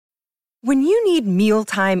When you need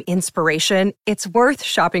mealtime inspiration, it's worth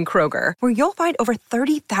shopping Kroger, where you'll find over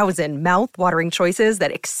 30,000 mouth-watering choices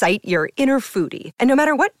that excite your inner foodie. And no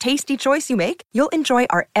matter what tasty choice you make, you'll enjoy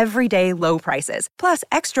our everyday low prices, plus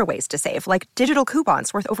extra ways to save, like digital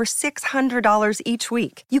coupons worth over $600 each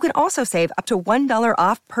week. You can also save up to $1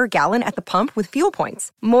 off per gallon at the pump with fuel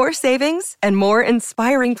points. More savings and more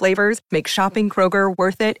inspiring flavors make shopping Kroger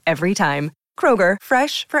worth it every time. Kroger,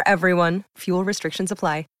 fresh for everyone. Fuel restrictions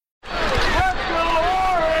apply.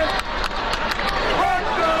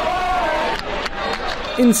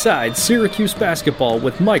 Inside Syracuse Basketball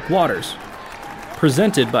with Mike Waters.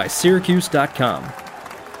 Presented by Syracuse.com.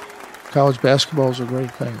 College basketball is a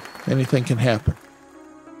great thing. Anything can happen.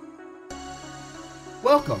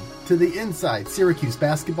 Welcome to the Inside Syracuse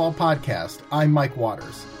Basketball Podcast. I'm Mike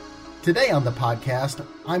Waters. Today on the podcast,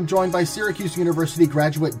 I'm joined by Syracuse University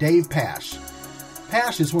graduate Dave Pasch.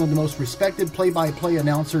 Pasch is one of the most respected play-by-play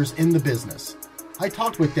announcers in the business. I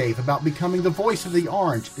talked with Dave about becoming the voice of the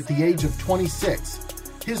Orange at the age of 26,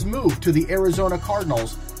 his move to the Arizona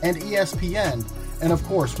Cardinals and ESPN, and of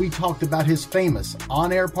course we talked about his famous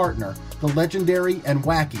on-air partner, the legendary and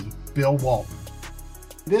wacky Bill Walton.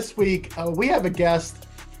 This week we have a guest,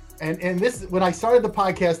 and this, when I started the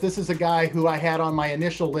podcast, this is a guy who I had on my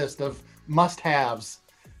initial list of must-haves.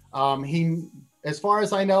 He, as far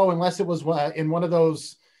as I know, unless it was in one of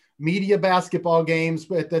those media basketball games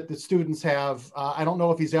that the students have, I don't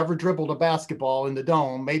know if he's ever dribbled a basketball in the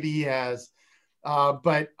Dome. Maybe he has.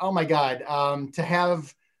 But, oh my God, to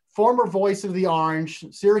have former voice of the Orange,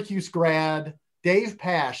 Syracuse grad, Dave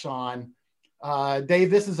Pasch on. Dave,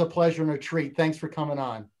 this is a pleasure and a treat. Thanks for coming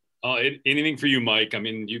on. Anything for you, Mike. I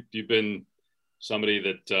mean, you've been somebody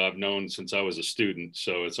that I've known since I was a student,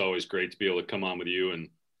 so it's always great to be able to come on with you and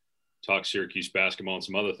talk Syracuse basketball and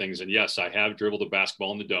some other things. And yes, I have dribbled a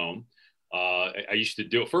basketball in the Dome. I used to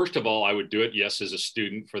do it. First of all, I would do it, yes, as a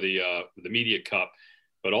student for the Media Cup.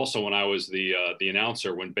 But also when I was the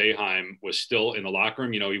announcer, when Boeheim was still in the locker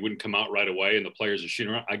room, you know, he wouldn't come out right away and the players are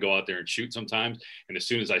shooting around. I'd go out there and shoot sometimes. And as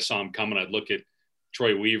soon as I saw him coming, I'd look at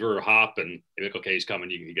Troy Weaver or Hop and be like, okay, he's coming.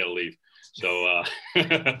 You got to leave. So,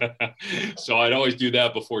 so I'd always do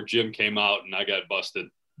that before Jim came out and I got busted.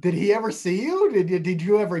 Did he ever see you? Did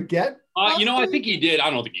you ever get you know, I think he did. I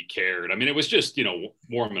don't think he cared. I mean, it was just, you know,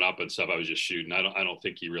 warming up and stuff. I was just shooting. I don't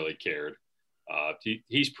think he really cared.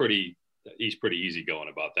 He's pretty easygoing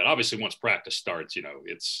about that. Obviously, once practice starts, you know,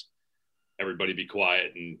 it's everybody be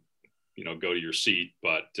quiet and, you know, go to your seat.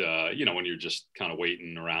 But, you know, when you're just kind of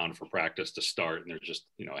waiting around for practice to start and there's just,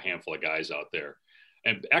 you know, a handful of guys out there.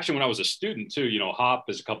 And actually, when I was a student, too, you know, Hop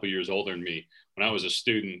is a couple of years older than me. When I was a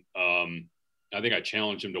student, I think I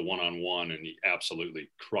challenged him to one-on-one and he absolutely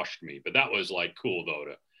crushed me. But that was like cool, though,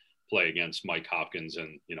 to play against Mike Hopkins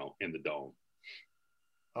and, you know, in the Dome.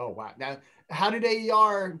 Oh, wow. Now, how did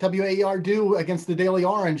WAER do against the Daily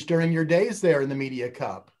Orange during your days there in the Media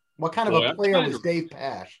Cup? What kind of a player was Dave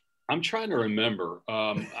Pasch? I'm trying to remember.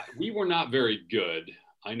 We were not very good.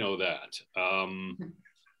 I know that.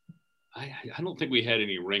 I don't think we had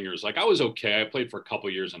any ringers. Like, I was okay. I played for a couple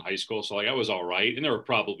of years in high school, so like I was all right. And there were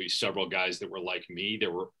probably several guys that were like me. They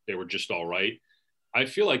were just all right. I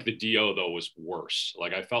feel like the DO, though, was worse.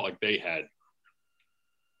 Like, I felt like they had,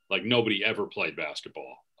 like, nobody ever played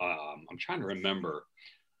basketball. I'm trying to remember.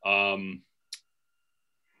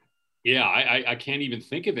 Yeah, I can't even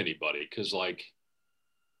think of anybody because, like,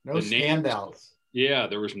 no standouts. Yeah,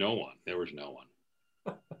 there was no one.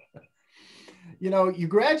 You know, you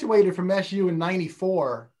graduated from SU in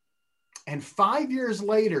 '94, and 5 years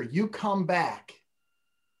later, you come back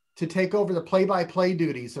to take over the play-by-play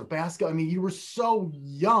duties of basketball. I mean, you were so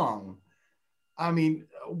young. I mean,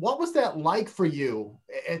 what was that like for you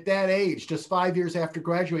at that age, just 5 years after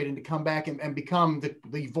graduating, to come back and become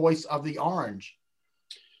the voice of the Orange?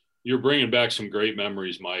 You're bringing back some great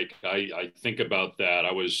memories, Mike. I think about that.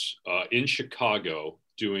 I was in Chicago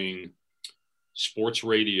doing sports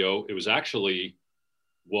radio. It was actually,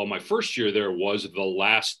 well, my first year there was The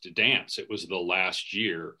Last Dance. It was the last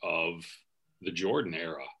year of the Jordan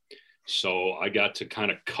era. So I got to kind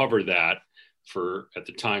of cover that for, at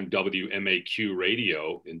the time, WMAQ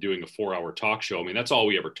radio, and doing a 4-hour talk show. I mean, that's all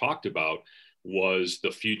we ever talked about was the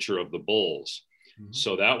future of the Bulls. Mm-hmm.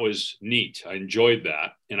 So that was neat. I enjoyed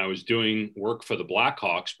that. And I was doing work for the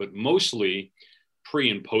Blackhawks, but mostly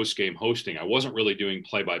pre and post game hosting. I wasn't really doing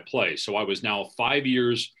play-by-play. So I was now 5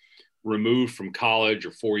 years removed from college,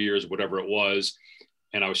 or 4 years, whatever it was.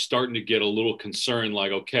 And I was starting to get a little concerned,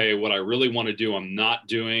 like, okay, what I really want to do, I'm not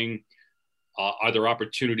doing. Are there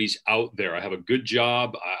opportunities out there? I have a good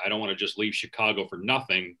job. I don't want to just leave Chicago for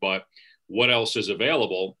nothing, but what else is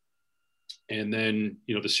available? And then,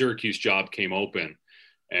 the Syracuse job came open.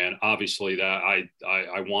 And obviously that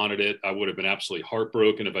I wanted it. I would have been absolutely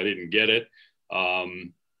heartbroken if I didn't get it.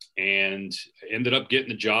 And ended up getting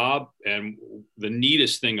the job. And the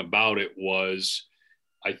neatest thing about it was,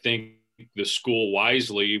 I think the school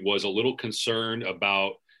wisely was a little concerned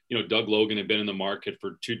about, Doug Logan had been in the market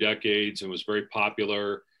for 2 decades and was very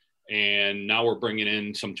popular. And now we're bringing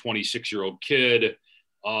in some 26-year-old kid.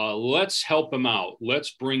 Let's help him out.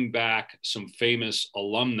 Let's bring back some famous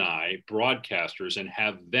alumni broadcasters and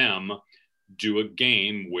have them do a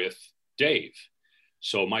game with Dave.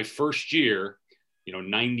 So my first year,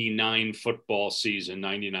 99 football season,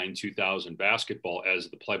 99-2000 basketball as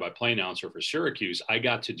the play-by-play announcer for Syracuse, I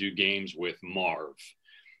got to do games with Marv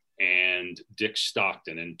and Dick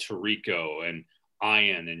Stockton and Tirico and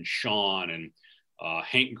Ian and Sean and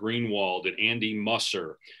Hank Greenwald and Andy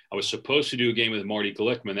Musser. I was supposed to do a game with Marty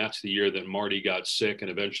Glickman. That's the year that Marty got sick and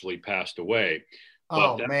eventually passed away.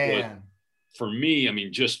 But oh, man. For me,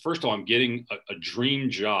 just first of all, I'm getting a dream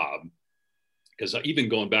job. Because even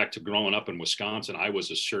going back to growing up in Wisconsin, I was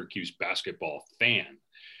a Syracuse basketball fan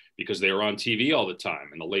because they were on TV all the time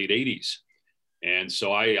in the late 80s. And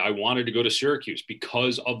so I wanted to go to Syracuse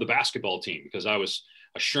because of the basketball team, because I was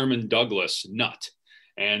a Sherman Douglas nut.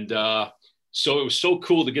 And so it was so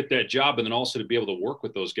cool to get that job and then also to be able to work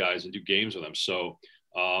with those guys and do games with them. So,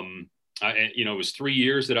 it was 3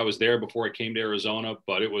 years that I was there before I came to Arizona,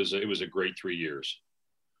 but it was a great 3 years.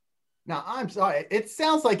 Now, I'm sorry. It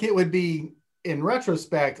sounds like it would be, in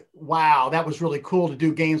retrospect, wow, that was really cool to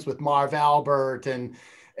do games with Marv Albert and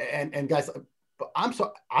guys. But I'm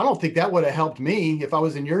sorry, I don't think that would have helped me if I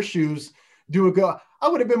was in your shoes. I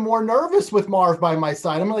would have been more nervous with Marv by my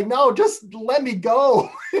side. I'm like, no, just let me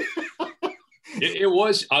go. It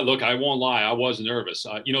was, look, I won't lie, I was nervous.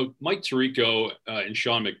 Mike Tirico and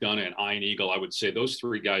Sean McDonough and Ian Eagle, I would say those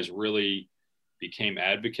 3 guys really became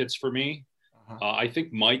advocates for me. I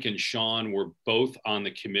think Mike and Sean were both on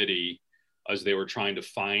the committee as they were trying to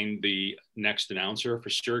find the next announcer for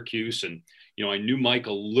Syracuse. And, I knew Mike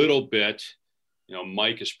a little bit.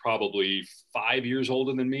 Mike is probably 5 years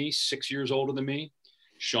older than me, 6 years older than me.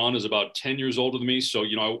 Sean is about 10 years older than me. So,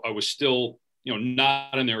 I was still,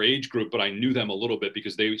 not in their age group, but I knew them a little bit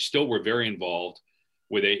because they still were very involved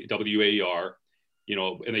with WAER,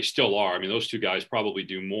 and they still are. Those 2 guys probably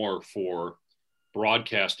do more for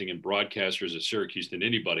broadcasting and broadcasters at Syracuse than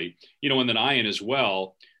anybody, and then Ian as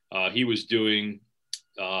well. He was doing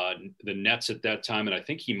the Nets at that time, and I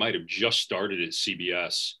think he might have just started at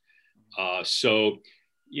CBS. So,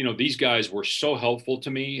 these guys were so helpful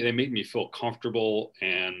to me. They made me feel comfortable,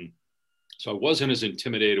 and so I wasn't as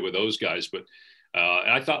intimidated with those guys. But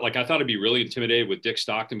I thought I'd be really intimidated with Dick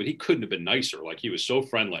Stockton, but he couldn't have been nicer. Like, he was so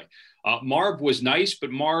friendly. Marv was nice,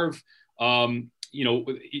 but Marv,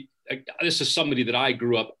 this is somebody that I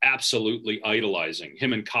grew up absolutely idolizing,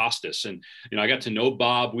 him and Costas. And, I got to know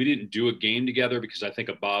Bob. We didn't do a game together because I think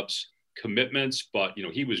of Bob's commitments, but,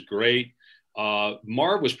 he was great.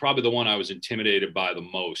 Marv was probably the one I was intimidated by the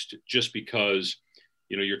most, just because,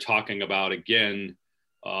 you're talking about, again,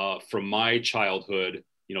 from my childhood,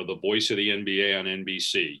 the voice of the NBA on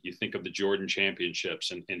NBC. You think of the Jordan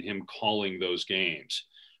championships and him calling those games.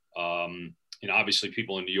 And obviously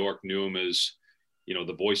people in New York knew him as,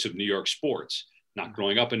 the voice of New York sports. Not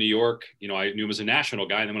growing up in New York, I knew him as a national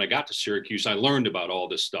guy. And then when I got to Syracuse, I learned about all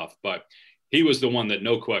this stuff. But he was the one that,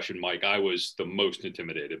 no question, Mike, I was the most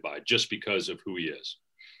intimidated by, just because of who he is.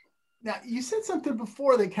 Now, you said something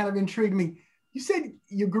before that kind of intrigued me. You said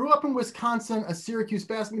you grew up in Wisconsin, a Syracuse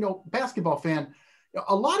basketball fan.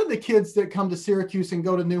 A lot of the kids that come to Syracuse and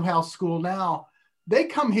go to Newhouse School now, they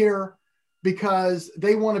come here because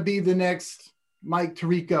they want to be the next Mike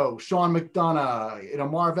Tirico, Sean McDonough,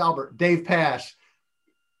 Marv Albert, Dave Pasch.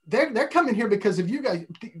 They're coming here because of you guys.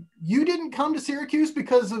 You didn't come to Syracuse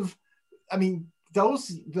because of,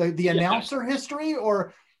 the announcer history,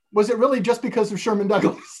 or was it really just because of Sherman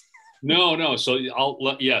Douglas? No. So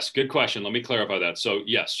yes, good question. Let me clarify that. So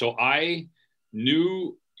yes, so I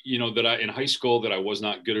knew, that in high school that I was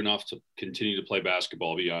not good enough to continue to play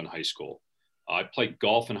basketball beyond high school. I played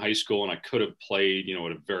golf in high school, and I could have played,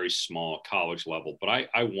 at a very small college level, but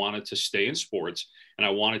I wanted to stay in sports, and I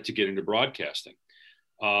wanted to get into broadcasting.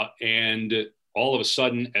 And all of a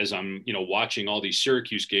sudden, as I'm, watching all these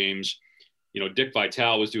Syracuse games, Dick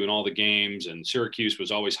Vitale was doing all the games, and Syracuse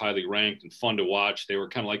was always highly ranked and fun to watch. They were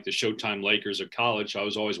kind of like the Showtime Lakers of college. So I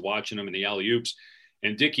was always watching them in the alley-oops.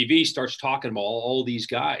 And Dickie V starts talking about all these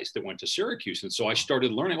guys that went to Syracuse. And so I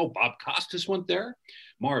started learning, Bob Costas went there.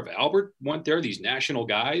 Marv Albert went there, these national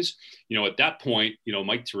guys. At that point,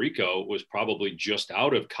 Mike Tirico was probably just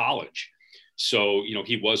out of college. So,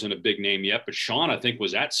 he wasn't a big name yet, but Sean, I think,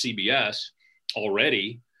 was at CBS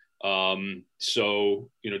already. So,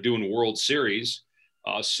 doing World Series.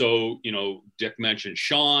 So, Dick mentioned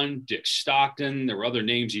Sean, Dick Stockton. There were other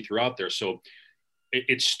names he threw out there. So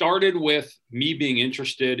it started with me being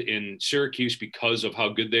interested in Syracuse because of how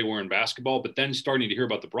good they were in basketball, but then starting to hear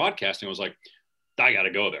about the broadcasting, I was like, I got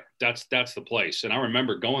to go there. That's the place. And I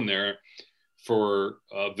remember going there for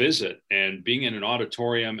a visit and being in an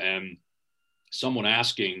auditorium and someone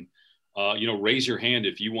asking, raise your hand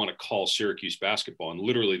if you want to call Syracuse basketball. And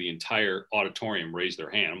literally the entire auditorium raised their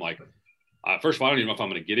hand. I'm like, first of all, I don't even know if I'm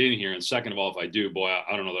going to get in here. And second of all, if I do, boy,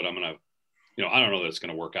 I don't know that I'm going to, I don't know that it's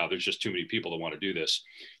going to work out. There's just too many people that want to do this,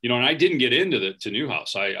 and I didn't get into to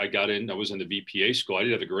Newhouse. I got in, I was in the VPA school. I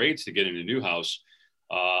did have the grades to get into Newhouse,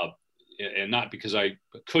 and not because I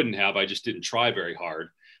couldn't have, I just didn't try very hard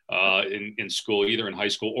in school, either in high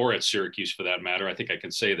school or at Syracuse for that matter. I think I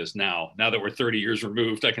can say this now that we're 30 years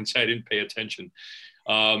removed, I can say I didn't pay attention.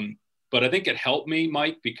 But I think it helped me,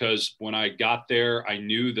 Mike, because when I got there, I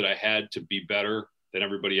knew that I had to be better than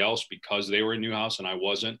everybody else because they were in Newhouse and I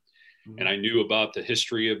wasn't. Mm-hmm. And I knew about the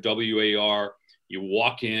history of WAR. You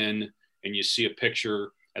walk in and you see a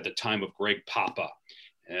picture at the time of Greg Papa.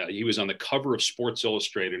 He was on the cover of Sports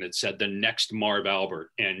Illustrated and it said the next Marv Albert.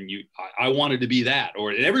 And I wanted to be that,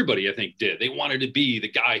 or everybody I think did. They wanted to be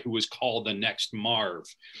the guy who was called the next Marv.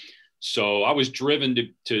 So I was driven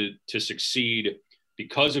to succeed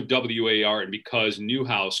because of WAR and because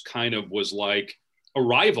Newhouse kind of was like a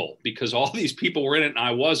rival because all these people were in it and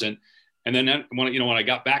I wasn't. And then when I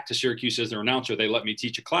got back to Syracuse as their announcer, they let me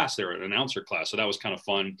teach a class there, an announcer class. So that was kind of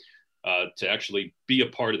fun to actually be a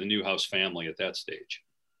part of the Newhouse family at that stage.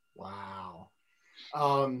 Wow.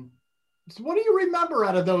 So what do you remember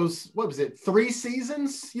out of those, 3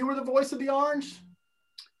 seasons you were the voice of the Orange?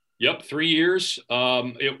 Yep, 3 years.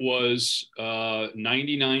 It was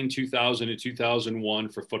 99, 2000, and 2001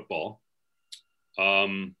 for football.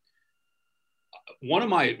 One of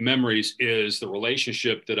my memories is the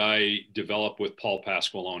relationship that I developed with Paul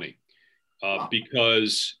Pasqualoni.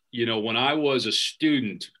 Because, when I was a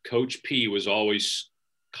student, Coach P was always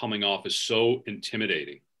coming off as so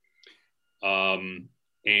intimidating.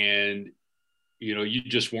 And, you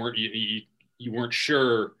just weren't, you weren't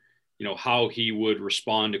sure, how he would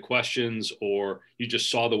respond to questions, or you just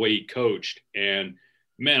saw the way he coached. And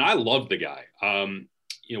man, I loved the guy.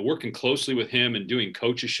 Working closely with him and doing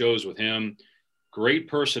coaches shows with him, great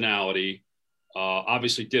personality,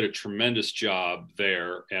 obviously did a tremendous job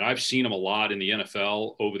there. And I've seen him a lot in the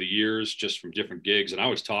NFL over the years, just from different gigs. And I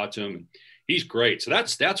always taught to him, and he's great. So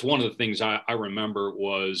that's one of the things I remember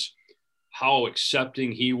was how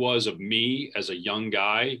accepting he was of me as a young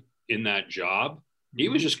guy in that job. He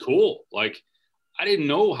was just cool. Like, I didn't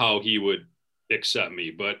know how he would accept me,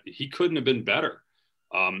 but he couldn't have been better.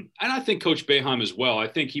 And I think Coach Boeheim as well. I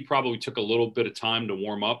think he probably took a little bit of time to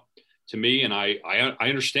warm up to me. And I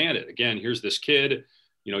understand it. Again, here's this kid,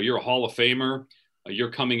 you're a Hall of Famer.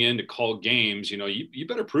 You're coming in to call games, you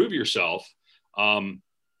better prove yourself. And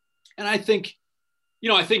I think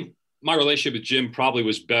my relationship with Jim probably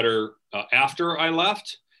was better after I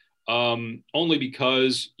left. Only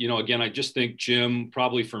because, again, I just think Jim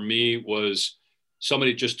probably for me was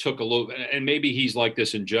somebody that just took a little, and maybe he's like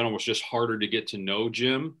this in general, it's just harder to get to know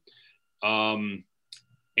Jim. And,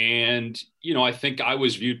 I think I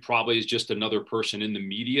was viewed probably as just another person in the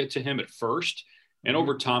media to him at first. And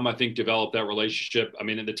over time, I think developed that relationship. I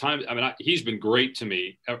mean, at the time, he's been great to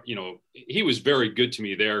me. He was very good to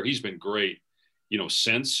me there. He's been great,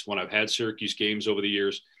 since when I've had Syracuse games over the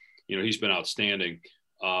years, he's been outstanding.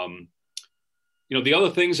 The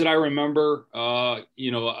other things that I remember,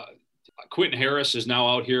 Quentin Harris is now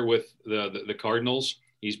out here with the Cardinals.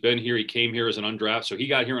 He's been here. He came here as an undrafted. So he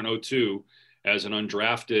got here in 2002 as an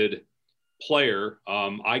undrafted player.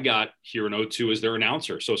 I got here in 2002 as their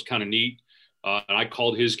announcer. So it's kind of neat. And I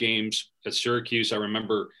called his games at Syracuse. I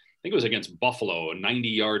remember, I think it was against Buffalo, a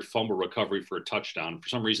 90-yard fumble recovery for a touchdown. For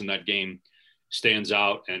some reason, that game stands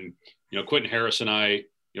out. And, Quentin Harris and I,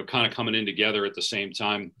 kind of coming in together at the same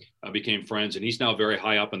time, became friends. And he's now very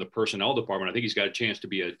high up in the personnel department. I think he's got a chance to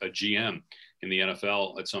be a GM in the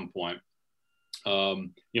NFL at some point.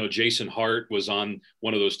 Jason Hart was on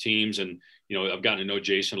one of those teams. And, I've gotten to know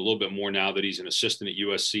Jason a little bit more now that he's an assistant at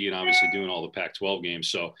USC and obviously doing all the Pac-12 games.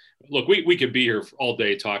 So, look, we could be here all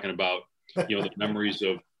day talking about, the memories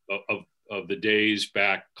of the days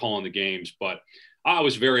back calling the games. But I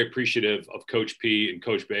was very appreciative of Coach P and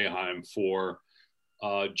Coach Boeheim for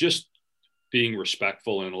just being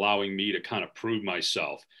respectful and allowing me to kind of prove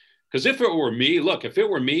myself. Because if it were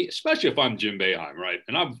me, especially if I'm Jim Boeheim, right,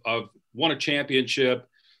 and I've won a championship,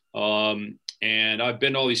 and I've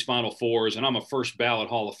been to all these Final Fours, and I'm a first ballot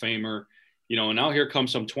Hall of Famer, and now here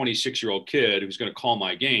comes some 26-year-old kid who's going to call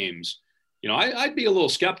my games. I'd be a little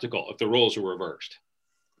skeptical if the roles were reversed.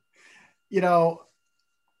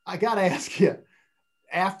 I got to ask you,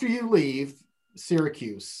 after you leave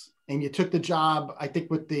Syracuse and you took the job, I think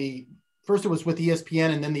first it was with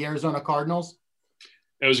ESPN and then the Arizona Cardinals.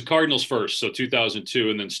 It was the Cardinals first, so 2002,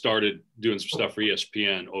 and then started doing some stuff for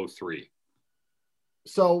ESPN 2003.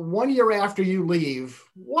 So 1 year after you leave,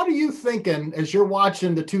 what are you thinking as you're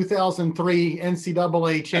watching the 2003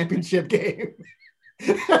 NCAA championship game?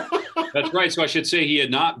 That's right. So I should say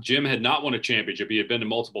Jim had not won a championship. He had been to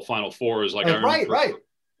multiple Final Fours. I remember, right.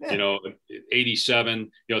 Yeah.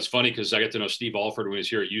 87. It's funny because I got to know Steve Alford when he was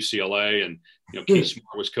here at UCLA, and Keith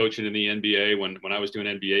Smart was coaching in the NBA when I was doing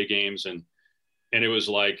NBA games, and it was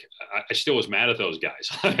like I still was mad at those guys.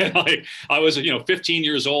 I was 15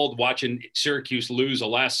 years old watching Syracuse lose a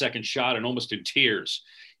last second shot and almost in tears,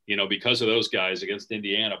 because of those guys against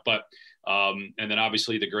Indiana. But and then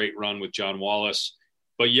obviously the great run with John Wallace.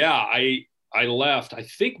 But yeah, I left. I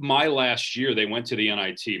think my last year they went to the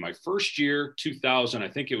NIT. My first year, 2000, I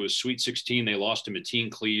think it was Sweet 16. They lost to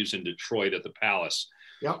Mateen Cleaves in Detroit at the Palace.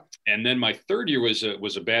 Yep. And then my third year was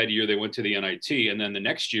a bad year. They went to the NIT, and then the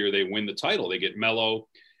next year they win the title. They get Mello,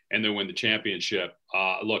 and they win the championship.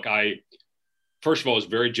 Look, first of all was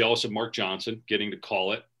very jealous of Mark Johnson getting to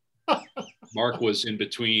call it. Mark was in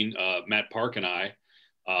between Matt Park and I.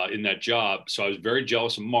 In that job. So I was very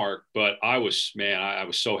jealous of Mark, but I was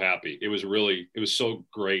so happy. It was so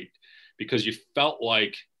great because you felt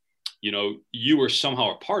like, you were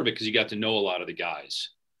somehow a part of it because you got to know a lot of the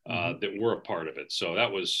guys that were a part of it. So that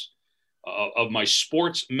was of my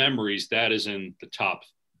sports memories, that is in the top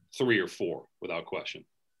 3 or 4 without question.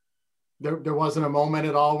 There wasn't a moment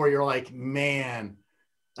at all where you're like, man,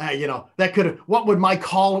 that could have, what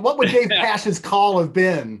would Dave Pasch's call have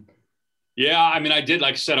been? Yeah, I did.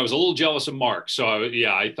 Like I said, I was a little jealous of Mark. So,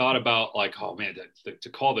 I thought about oh, man, to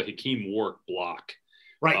call the Hakeem Warwick block.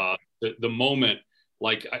 Right. The moment,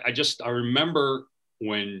 I remember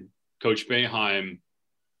when Coach Boeheim,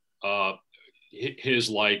 his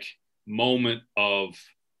moment of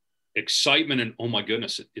excitement and, oh, my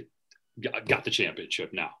goodness, I got the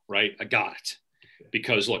championship now, right? I got it.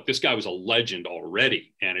 Because, look, this guy was a legend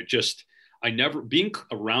already. And being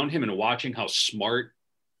around him and watching how smart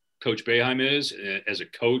Coach Boeheim is as a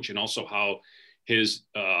coach, and also how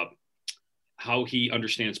he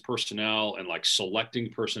understands personnel and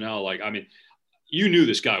selecting personnel. You knew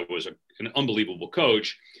this guy was an unbelievable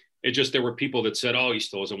coach. It just, there were people that said, oh, he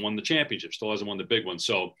still hasn't won the championship, still hasn't won the big one.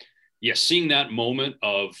 So yeah, seeing that moment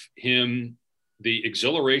of him, the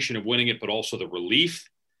exhilaration of winning it, but also the relief.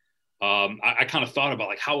 I kind of thought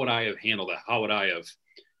about how would I have handled that? How would I have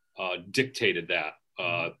dictated that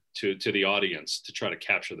to the audience to try to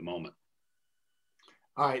capture the moment?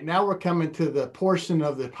 All right, now we're coming to the portion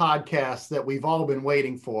of the podcast that we've all been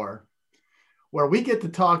waiting for, where we get to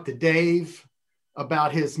talk to Dave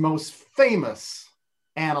about his most famous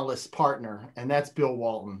analyst partner, and that's Bill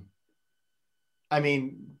Walton.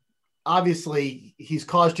 Obviously, he's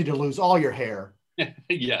caused you to lose all your hair.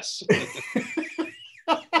 Yes.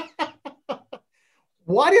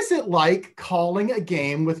 What is it like calling a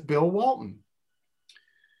game with Bill Walton?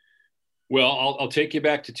 Well, I'll take you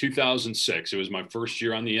back to 2006. It was my first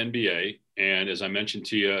year on the NBA. And as I mentioned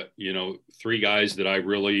to you, 3 guys that I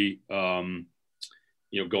really,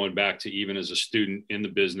 going back to even as a student in the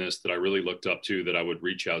business that I really looked up to, that I would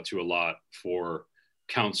reach out to a lot for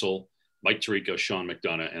counsel: Mike Tirico, Sean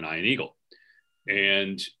McDonough, and Ian Eagle.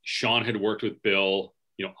 And Sean had worked with Bill,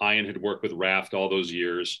 Ian had worked with Raft all those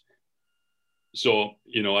years. So,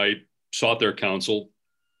 I sought their counsel.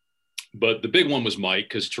 But the big one was Mike,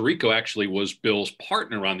 because Tirico actually was Bill's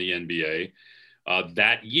partner on the NBA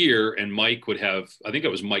that year. And Mike would have, I think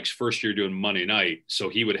it was Mike's first year doing Monday night, so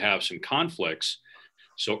he would have some conflicts.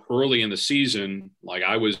 So early in the season,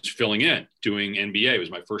 I was filling in doing NBA. It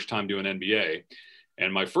was my first time doing NBA.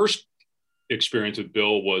 And my first experience with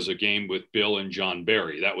Bill was a game with Bill and John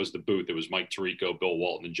Barry. That was the booth. It was Mike Tirico, Bill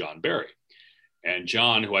Walton, and John Barry. And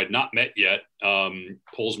John, who I'd not met yet,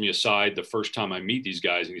 pulls me aside the first time I meet these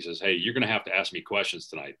guys. And he says, hey, you're going to have to ask me questions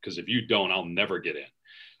tonight, because if you don't, I'll never get in.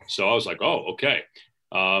 So I was like, oh, okay.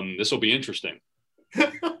 This will be interesting.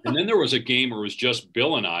 And then there was a game where it was just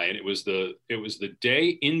Bill and I, and it was the day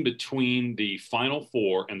in between the Final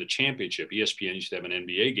Four and the championship. ESPN used to have an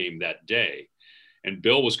NBA game that day. And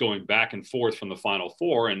Bill was going back and forth from the Final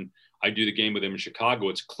Four. And I do the game with him in Chicago.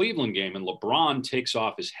 It's a Cleveland game. And LeBron takes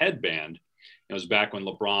off his headband. It was back when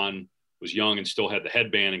LeBron was young and still had the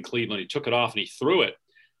headband in Cleveland. He took it off and he threw it.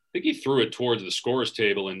 think he threw it towards the scorer's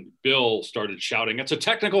table, and Bill started shouting, "It's a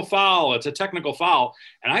technical foul. It's a technical foul."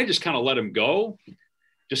 And I just kind of let him go,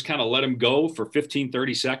 for 15,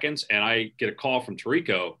 30 seconds. And I get a call from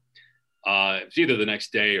Tirico. It's either the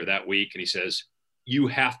next day or that week. And he says, "You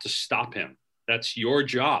have to stop him. That's your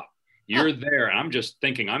job. You're there." And I'm just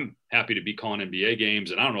thinking, I'm happy to be calling NBA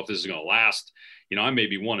games. And I don't know if this is going to last. I may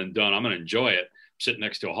be one and done. I'm going to enjoy it. I'm sitting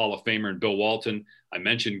next to a Hall of Famer in Bill Walton. I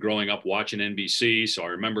mentioned growing up watching NBC. So I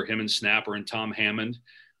remember him and Snapper and Tom Hammond.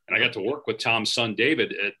 And I got to work with Tom's son,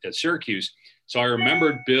 David, at Syracuse. So I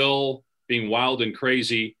remembered Bill being wild and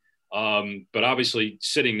crazy. But obviously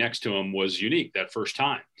sitting next to him was unique that first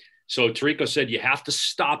time. So Tirico said, "You have to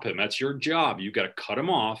stop him. That's your job. You got to cut him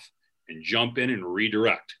off and jump in and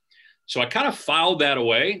redirect." So I kind of filed that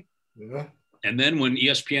away. Yeah. And then when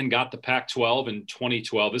ESPN got the Pac-12 in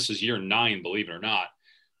 2012, this is year 9, believe it or not,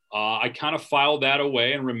 I kind of filed that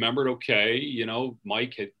away and remembered, okay,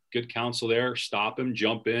 Mike had good counsel there. Stop him,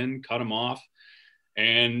 jump in, cut him off.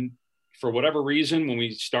 And for whatever reason, when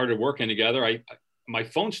we started working together, my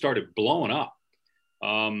phone started blowing up.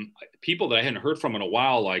 People that I hadn't heard from in a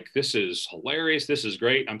while, like, "This is hilarious. This is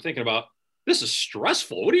great." I'm thinking about, this is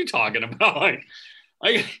stressful. What are you talking about?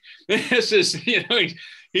 This is,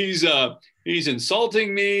 he's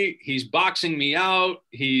insulting me. He's boxing me out.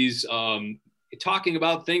 He's talking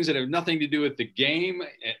about things that have nothing to do with the game.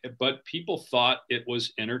 But people thought it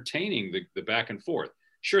was entertaining, the back and forth.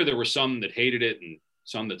 Sure, there were some that hated it and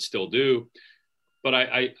some that still do. But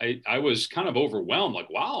I was kind of overwhelmed, like,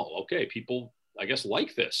 wow, okay, people, I guess,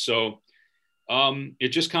 like this. So it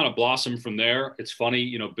just kind of blossomed from there. It's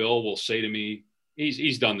funny, Bill will say to me,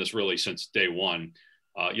 he's done this really since day one.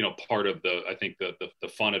 Part of I think the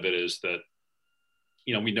fun of it is that,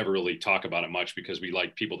 we never really talk about it much because we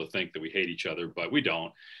like people to think that we hate each other, but we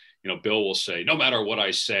don't. Bill will say, "No matter what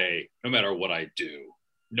I say, no matter what I do,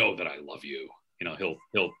 know that I love you."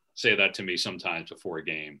 He'll say that to me sometimes before a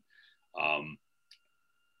game.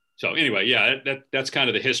 So anyway, yeah, that's kind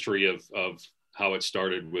of the history of how it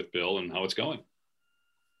started with Bill and how it's going.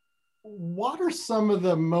 What are some of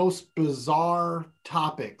the most bizarre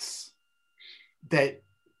topics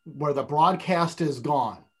where the broadcast is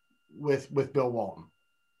gone with Bill Walton?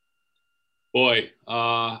 Boy,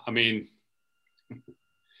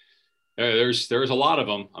 there's a lot of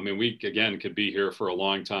them. We again could be here for a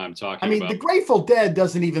long time talking about. The Grateful Dead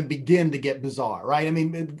doesn't even begin to get bizarre, right?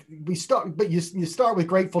 You start with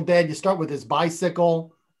Grateful Dead. You start with his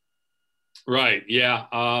bicycle. Right. Yeah.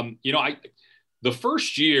 The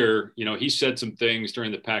first year, he said some things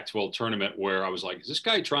during the Pac-12 tournament where I was like, is this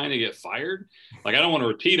guy trying to get fired? Like, I don't want to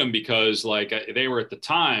repeat them because they were at the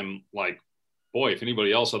time, like, boy, if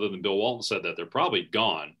anybody else other than Bill Walton said that, they're probably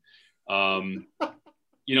gone. The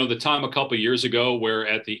time a couple of years ago where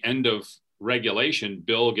at the end of regulation,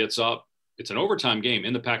 Bill gets up, it's an overtime game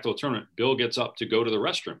in the Pac-12 tournament. Bill gets up to go to the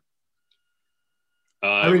restroom.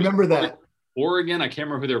 I remember that. Oregon, I can't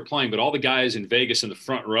remember who they were playing, but all the guys in Vegas in the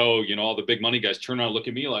front row, all the big money guys turn around and look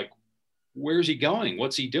at me like, where's he going?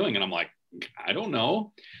 What's he doing? And I'm like, I don't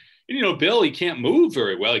know. And, Bill, he can't move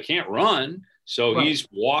very well. He can't run. So right. He's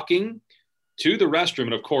walking to the restroom.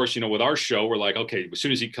 And of course, with our show, we're like, okay, as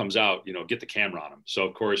soon as he comes out, get the camera on him. So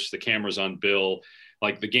of course the camera's on Bill,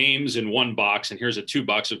 like the game's in one box and here's a 2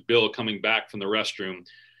 box of Bill coming back from the restroom.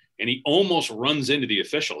 And he almost runs into the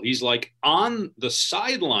official. He's like on the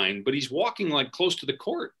sideline, but he's walking like close to the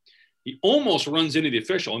court. He almost runs into the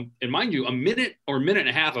official. And mind you, a minute or minute and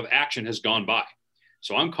a half of action has gone by.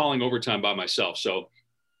 So I'm calling overtime by myself. So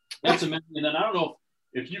that's amazing. And then I don't know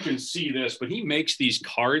if you can see this, but he makes these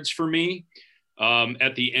cards for me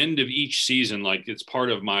at the end of each season. Like it's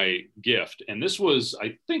part of my gift. And it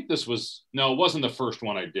wasn't the first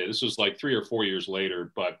one I did. This was like 3 or 4 years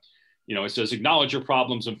later, but it says, acknowledge your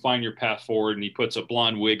problems and find your path forward. And he puts a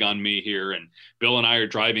blonde wig on me here. And Bill and I are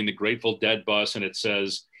driving the Grateful Dead bus. And it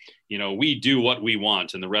says, we do what we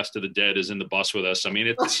want. And the rest of the dead is in the bus with us.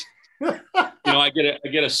 It's, I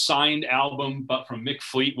get a signed album, but from Mick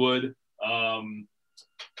Fleetwood.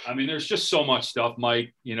 There's just so much stuff,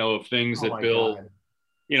 Mike, of things that Bill,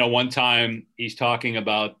 God. One time he's talking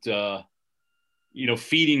about,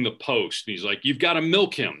 feeding the post. And he's like, you've got to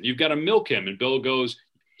milk him. You've got to milk him. And Bill goes,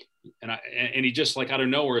 and he just like out of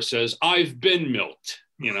nowhere says, I've been milked,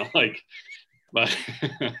 but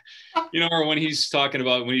or when he's talking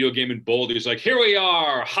about when you do a game in Boulder, he's like, here we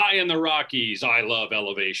are high in the Rockies. I love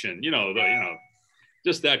elevation,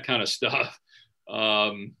 just that kind of stuff.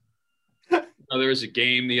 There was a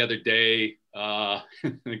game the other day. The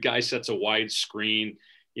guy sets a wide screen,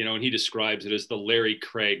 and he describes it as the Larry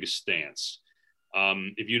Craig stance.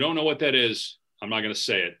 If you don't know what that is, I'm not going to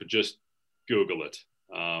say it, but just Google it.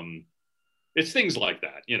 It's things like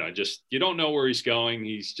that, just you don't know where he's going.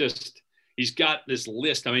 He's got this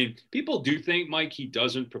list. I mean, people do think, Mike, he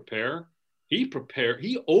doesn't prepare.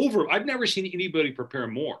 I've never seen anybody prepare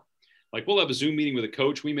more. Like, we'll have a Zoom meeting with a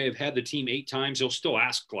coach. We may have had the team 8 times. He'll still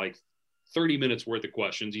ask like 30 minutes worth of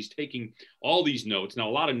questions. He's taking all these notes. Now,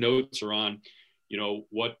 a lot of notes are on, and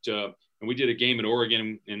we did a game in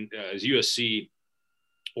Oregon as USC,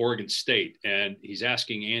 Oregon State, and he's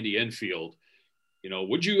asking Andy Enfield,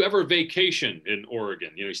 would you ever vacation in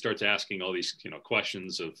Oregon? He starts asking all these,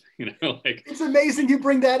 questions of, like. It's amazing you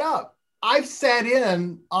bring that up. I've sat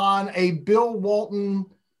in on a Bill Walton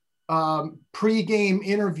pregame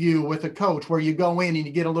interview with a coach where you go in and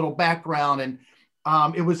you get a little background, and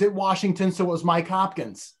it was at Washington, so it was Mike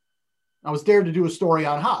Hopkins. I was there to do a story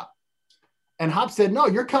on Hop, and Hop said, "No,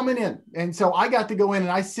 you're coming in." And so I got to go in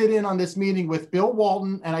and I sit in on this meeting with Bill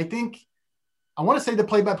Walton, and I want to say the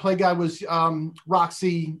play-by-play guy was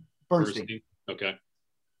Roxy Bernstein. Okay.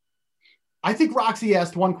 I think Roxy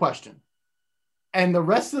asked one question, and the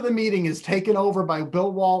rest of the meeting is taken over by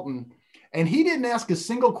Bill Walton. And he didn't ask a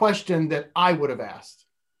single question that I would have asked.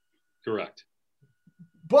 Correct.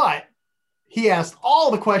 But he asked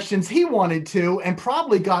all the questions he wanted to, and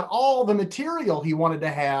probably got all the material he wanted to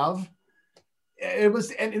have. It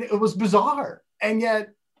was bizarre. And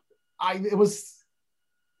yet it was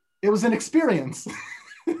an experience.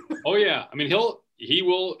 Oh yeah. I mean, he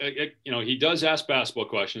will, he does ask basketball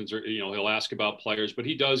questions, or, he'll ask about players, but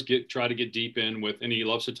he does try to get deep in with, and he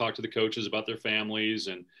loves to talk to the coaches about their families.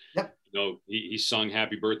 And, yep. He sung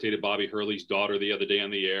happy birthday to Bobby Hurley's daughter the other day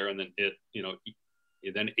on the air. And then he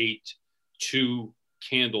then ate 2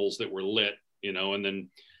 candles that were lit, and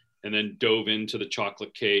then dove into the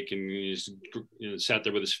chocolate cake, and he just, sat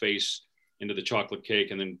there with his face into the chocolate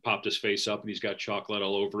cake, and then popped his face up, and he's got chocolate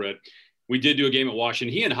all over it. We did do a game at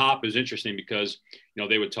Washington. He and Hop is interesting because,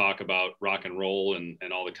 they would talk about rock and roll and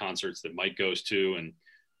all the concerts that Mike goes to.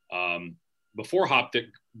 And before Hop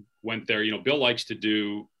went there, Bill likes to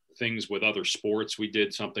do things with other sports. We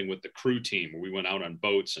did something with the crew team where we went out on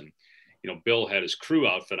boats, and, Bill had his crew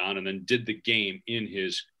outfit on and then did the game in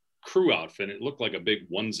his crew outfit. It looked like a big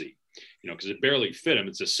onesie, because it barely fit him.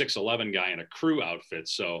 It's a 6'11" guy in a crew outfit.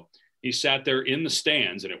 So he sat there in the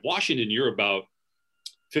stands, and at Washington, you're about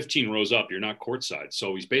 15 rows up. You're not courtside.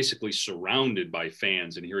 So he's basically surrounded by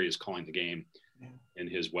fans, and here he is calling the game in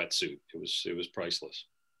his wetsuit. It was priceless.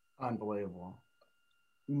 Unbelievable.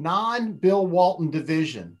 Non-Bill Walton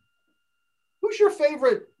division. Who's your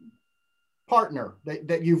favorite partner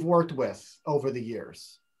that you've worked with over the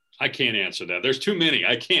years? I can't answer that. There's too many.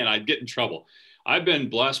 I'd get in trouble. I've been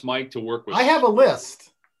blessed, Mike, to work with. I have a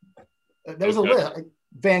list. There's a list.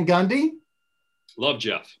 Van Gundy. Love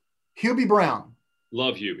Jeff. Hubie Brown.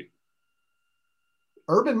 Love Hubie.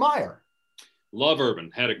 Urban Meyer. Love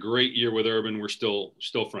Urban. Had a great year with Urban. We're still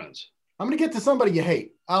friends. I'm going to get to somebody you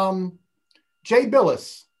hate. Jay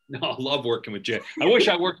Billis. No, I love working with Jay. I wish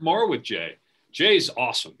I worked more with Jay. Jay's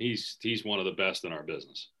awesome. He's one of the best in our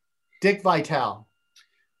business. Dick Vitale.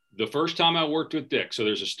 The first time I worked with Dick, so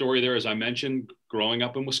there's a story there, as I mentioned, growing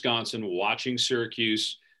up in Wisconsin, watching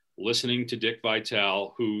Syracuse, listening to Dick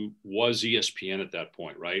Vitale, who was ESPN at that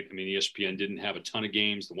point, right? I mean, ESPN didn't have a ton of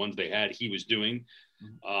games. The ones they had, he was doing.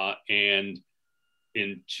 And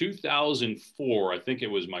in 2004, I think it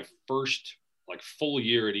was my first full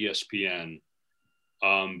year at ESPN,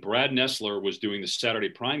 Brad Nessler was doing the Saturday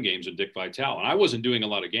prime games with Dick Vitale. And I wasn't doing a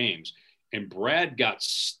lot of games. And Brad got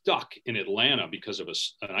stuck in Atlanta because of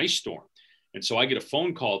an ice storm. And so I get a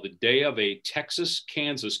phone call the day of a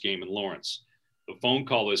Texas-Kansas game in Lawrence. The phone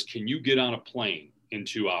call is, can you get on a plane in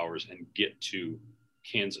 2 hours and get to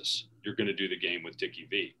Kansas? You're going to do the game with Dickie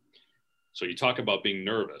V. So you talk about being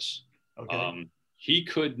nervous. Okay. He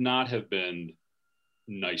could not have been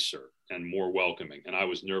nicer and more welcoming. And I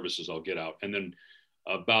was nervous as I'll get out. And then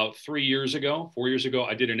about 4 years ago,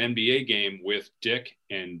 I did an NBA game with Dick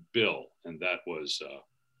and Bill. And that was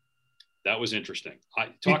interesting.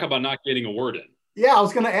 Talk about not getting a word in. Yeah, I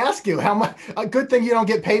was going to ask you how much. A good thing you don't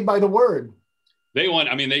get paid by the word. They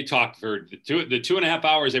talked for the 2.5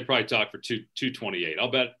 hours. They probably talked for 2:28.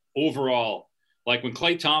 I'll bet overall, like when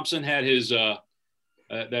Klay Thompson had his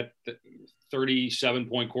that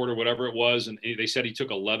 37-point quarter, whatever it was, and they said he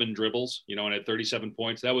took 11 dribbles, and had 37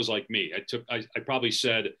 points. That was like me. I probably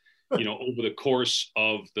said, over the course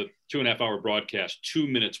of the 2.5 hour broadcast, 2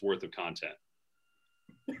 minutes worth of content.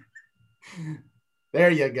 There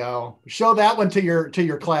you go. Show that one to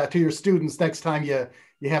your class, to your students next time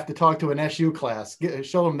you have to talk to an SU class.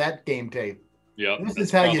 Show them that game tape. Yeah, this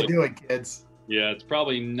is how you do it, kids. Yeah, it's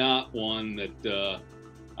probably not one that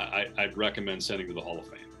I'd recommend sending to the Hall of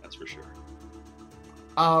Fame. That's for sure.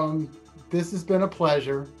 This has been a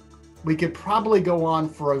pleasure. We could probably go on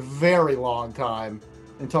for a very long time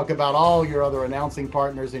and talk about all your other announcing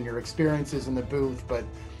partners and your experiences in the booth, but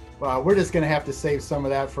we're just going to have to save some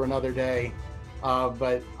of that for another day.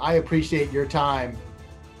 But I appreciate your time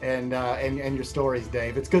and your stories,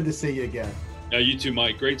 Dave. It's good to see you again. Yeah, you too,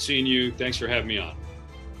 Mike. Great seeing you. Thanks for having me on.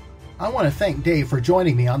 I want to thank Dave for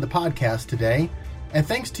joining me on the podcast today, and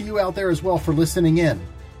thanks to you out there as well for listening in.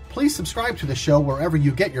 Please subscribe to the show wherever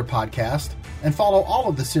you get your podcast, and follow all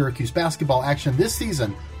of the Syracuse basketball action this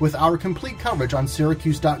season with our complete coverage on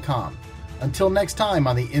Syracuse.com. Until next time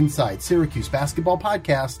on the Inside Syracuse Basketball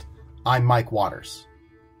Podcast, I'm Mike Waters.